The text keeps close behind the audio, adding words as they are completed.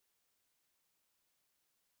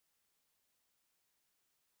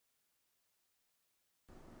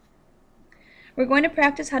We're going to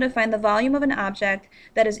practice how to find the volume of an object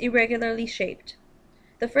that is irregularly shaped.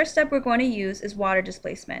 The first step we're going to use is water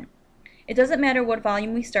displacement. It doesn't matter what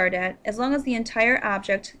volume we start at, as long as the entire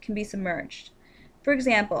object can be submerged. For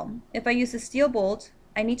example, if I use a steel bolt,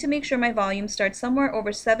 I need to make sure my volume starts somewhere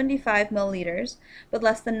over 75 milliliters, but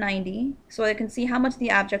less than 90, so I can see how much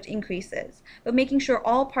the object increases, but making sure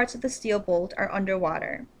all parts of the steel bolt are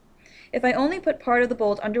underwater. If I only put part of the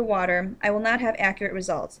bolt underwater, I will not have accurate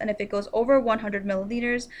results, and if it goes over 100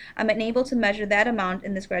 milliliters, I'm unable to measure that amount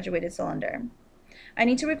in this graduated cylinder. I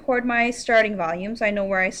need to record my starting volume so I know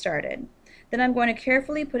where I started. Then I'm going to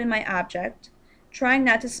carefully put in my object, trying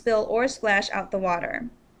not to spill or splash out the water.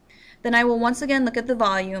 Then I will once again look at the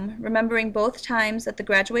volume, remembering both times that the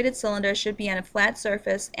graduated cylinder should be on a flat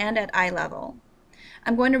surface and at eye level.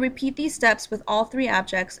 I'm going to repeat these steps with all three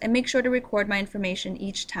objects and make sure to record my information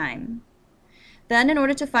each time. Then, in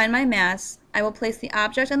order to find my mass, I will place the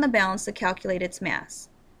object on the balance to calculate its mass.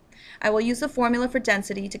 I will use the formula for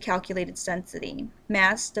density to calculate its density,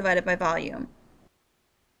 mass divided by volume.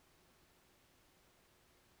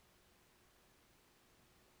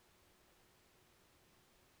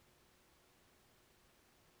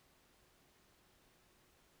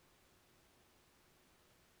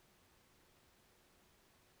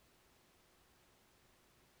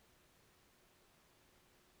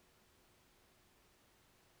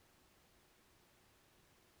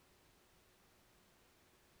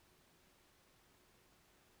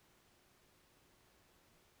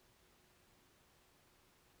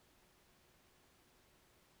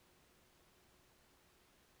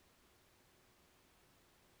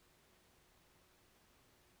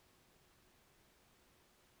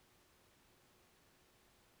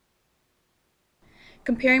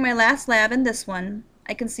 Comparing my last lab and this one,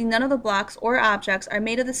 I can see none of the blocks or objects are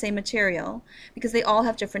made of the same material because they all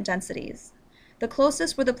have different densities. The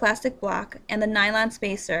closest were the plastic block and the nylon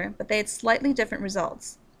spacer, but they had slightly different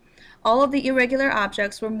results. All of the irregular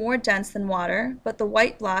objects were more dense than water, but the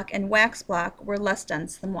white block and wax block were less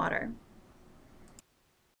dense than water.